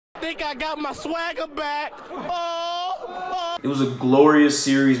think I got my swagger back. Oh. It was a glorious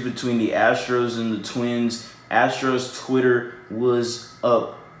series between the Astros and the Twins. Astros Twitter was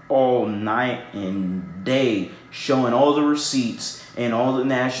up all night and day showing all the receipts and all the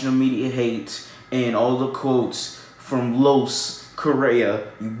national media hates and all the quotes from Los Correa.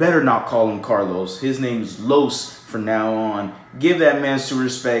 You better not call him Carlos. His name is Los from now on. Give that man some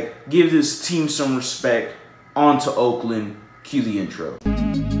respect. Give this team some respect. On to Oakland. Cue the intro.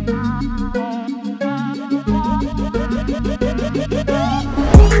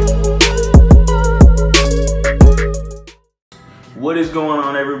 What is going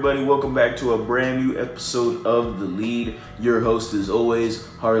on, everybody? Welcome back to a brand new episode of The Lead. Your host, as always,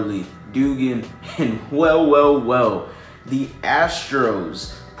 Harley Dugan. And well, the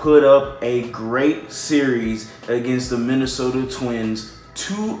Astros put up a great series against the Minnesota Twins.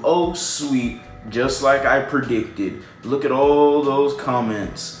 2-0 sweep, just like I predicted. Look at all those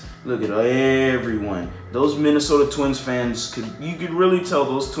comments. Look at everyone. Those Minnesota Twins fans, you could really tell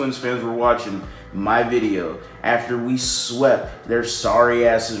those Twins fans were watching my video after we swept their sorry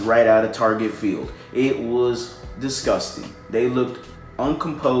asses right out of Target Field. It was disgusting. They looked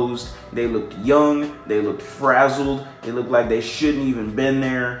uncomposed, they looked young, they looked frazzled, they looked like they shouldn't even been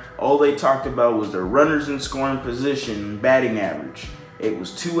there. All they talked about was their runners in scoring position and batting average. It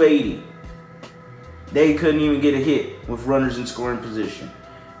was 280. They couldn't even get a hit with runners in scoring position.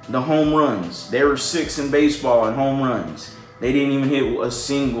 The home runs, they were 6th in baseball in home runs. They didn't even hit a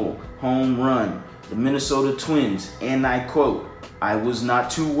single home run. The Minnesota Twins, and I quote, "I was not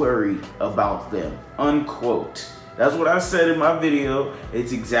too worried about them," unquote. That's what I said in my video.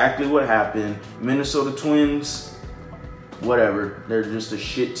 It's exactly what happened. Minnesota Twins, whatever. They're just a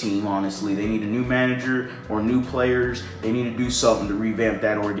shit team, honestly. They need a new manager or new players. They need to do something to revamp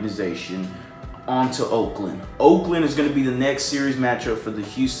that organization. On to Oakland. Oakland is going to be the next series matchup for the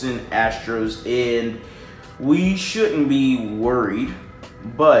Houston Astros, and we shouldn't be worried,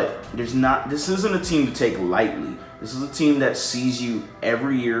 but this isn't a team to take lightly. This is a team that sees you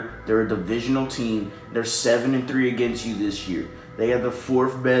every year. They're a divisional team. They're 7-3 against you this year. They have the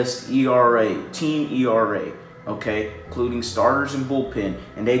 4th best ERA, team ERA, okay, including starters and bullpen,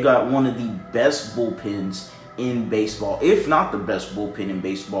 and they got one of the best bullpens in baseball, if not the best bullpen in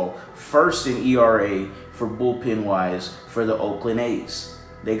baseball. 1st in ERA for bullpen wise for the Oakland A's.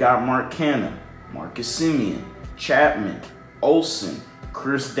 They got Mark Canha, Marcus Semien, Chapman, Olsen,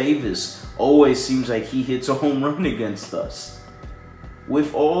 Chris Davis. Always seems like he hits a home run against us.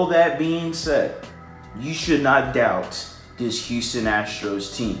 With all that being said, you should not doubt this Houston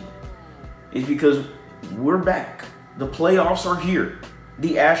Astros team. It's because we're back. The playoffs are here.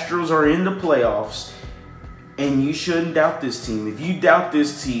 The Astros are in the playoffs. And you shouldn't doubt this team. If you doubt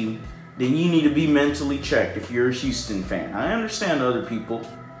this team, then you need to be mentally checked if you're a Houston fan. I understand other people.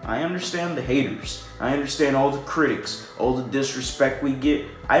 I understand the haters. I understand all the critics, all the disrespect we get.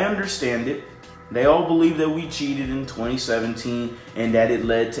 I understand it. They all believe that we cheated in 2017 and that it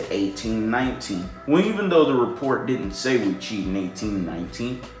led to 18-19. Well, even though the report didn't say we cheated in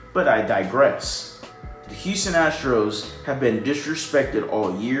 18-19, but I digress. The Houston Astros have been disrespected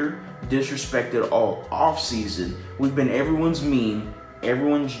all year, disrespected all offseason. We've been everyone's meme,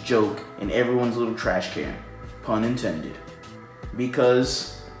 everyone's joke, and everyone's little trash can. Pun intended.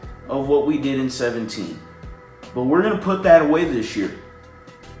 Because of what we did in 17. But we're going to put that away this year.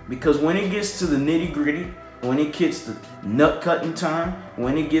 Because when it gets to the nitty gritty, when it gets to nut cutting time,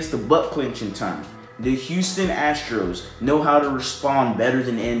 when it gets to butt clenching time, the Houston Astros know how to respond better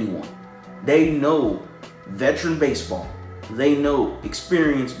than anyone. They know veteran baseball. They know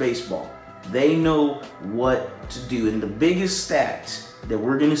experienced baseball. They know what to do. And the biggest stats that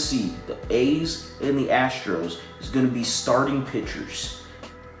we're going to see, the A's and the Astros, is going to be starting pitchers.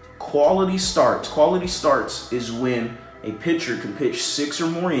 Quality starts. Quality starts is when a pitcher can pitch 6 or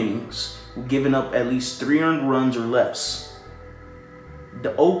more innings, giving up at least 3 earned runs or less.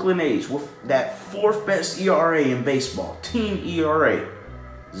 The Oakland A's, with that 4th best ERA in baseball, team ERA,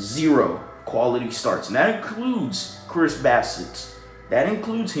 0 quality starts. And that includes Chris Bassitt. That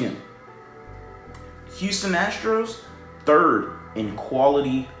includes him. Houston Astros, 3rd in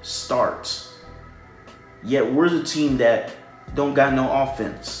quality starts. Yet we're the team that don't got no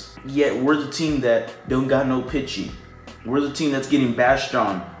offense. Yet we're the team that don't got no pitching. We're the team that's getting bashed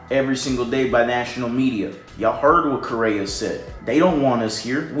on every single day by national media. Y'all heard what Correa said. They don't want us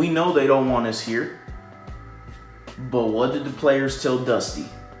here. We know they don't want us here. But what did the players tell Dusty?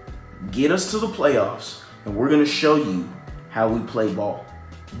 Get us to the playoffs, and we're going to show you how we play ball.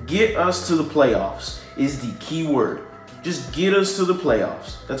 Get us to the playoffs is the key word. Just get us to the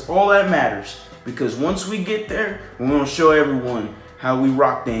playoffs. That's all that matters. Because once we get there, we're going to show everyone how we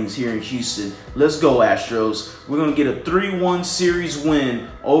rock things here in Houston. Let's go, Astros. We're going to get a 3-1 series win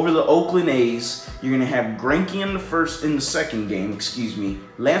over the Oakland A's. You're going to have Greinke in the second game, excuse me.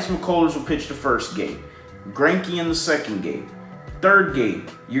 Lance McCullers will pitch the first game. Greinke in the second game. Third game,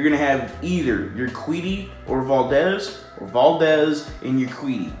 you're going to have either Urquidy or Valdez and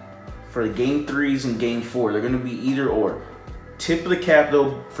Urquidy for the game 3s and game 4. They're going to be either or. Tip of the cap,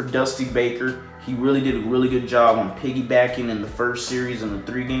 though, for Dusty Baker. He really did a really good job on piggybacking in the first series and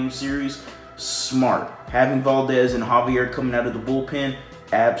the 3-game series. Smart. Having Valdez and Javier coming out of the bullpen,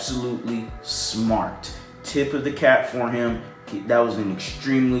 absolutely smart. Tip of the cap for him. That was an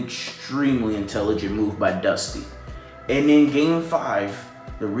extremely intelligent move by Dusty. And then game 5,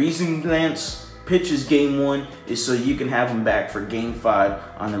 the reason Lance pitches game 1 is so you can have him back for game 5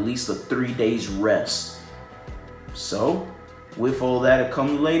 on at least a 3 days rest. So, with all that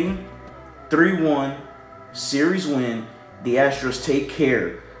accumulating, 3-1 series win. The Astros take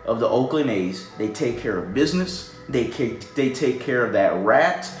care of the Oakland A's. They take care of business. They take care of that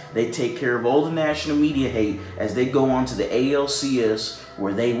rat. They take care of all the national media hate as they go on to the ALCS,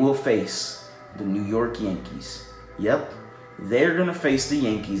 where they will face the New York Yankees. Yep, they're going to face the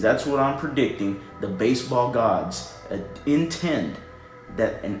Yankees. That's what I'm predicting. The baseball gods intend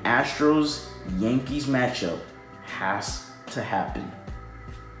that an Astros-Yankees matchup has to happen.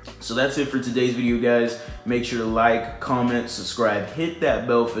 So that's it for today's video, guys. Make sure to like, comment, subscribe, hit that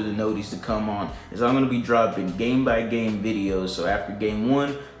bell for the notice to come on, as I'm going to be dropping game-by-game videos. So after game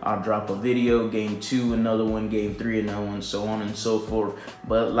 1, I'll drop a video, game 2, another one, game 3, another one, so on and so forth.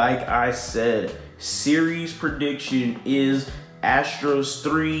 But like I said, series prediction is Astros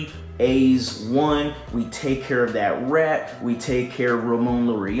 3, A's 1. We take care of that rat. We take care of Ramon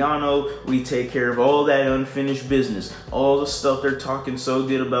Laureano. We take care of all that unfinished business. All the stuff they're talking so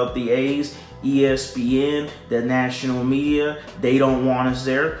good about the A's. ESPN, the national media, they don't want us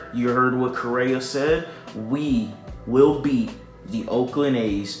there. You heard what Correa said. We will beat the Oakland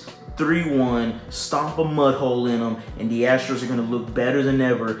A's 3-1, stomp a mud hole in them, and the Astros are going to look better than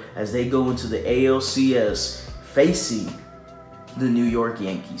ever as they go into the ALCS facing the New York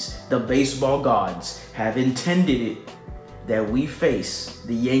Yankees. The baseball gods have intended it that we face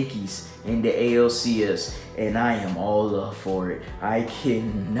the Yankees in the ALCS, and I am all up for it. I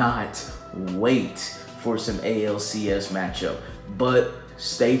cannot wait for some ALCS matchup. But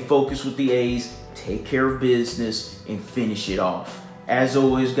stay focused with the A's, take care of business, and finish it off. As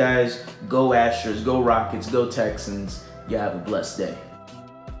always, guys, go Astros, go Rockets, go Texans. You have a blessed day.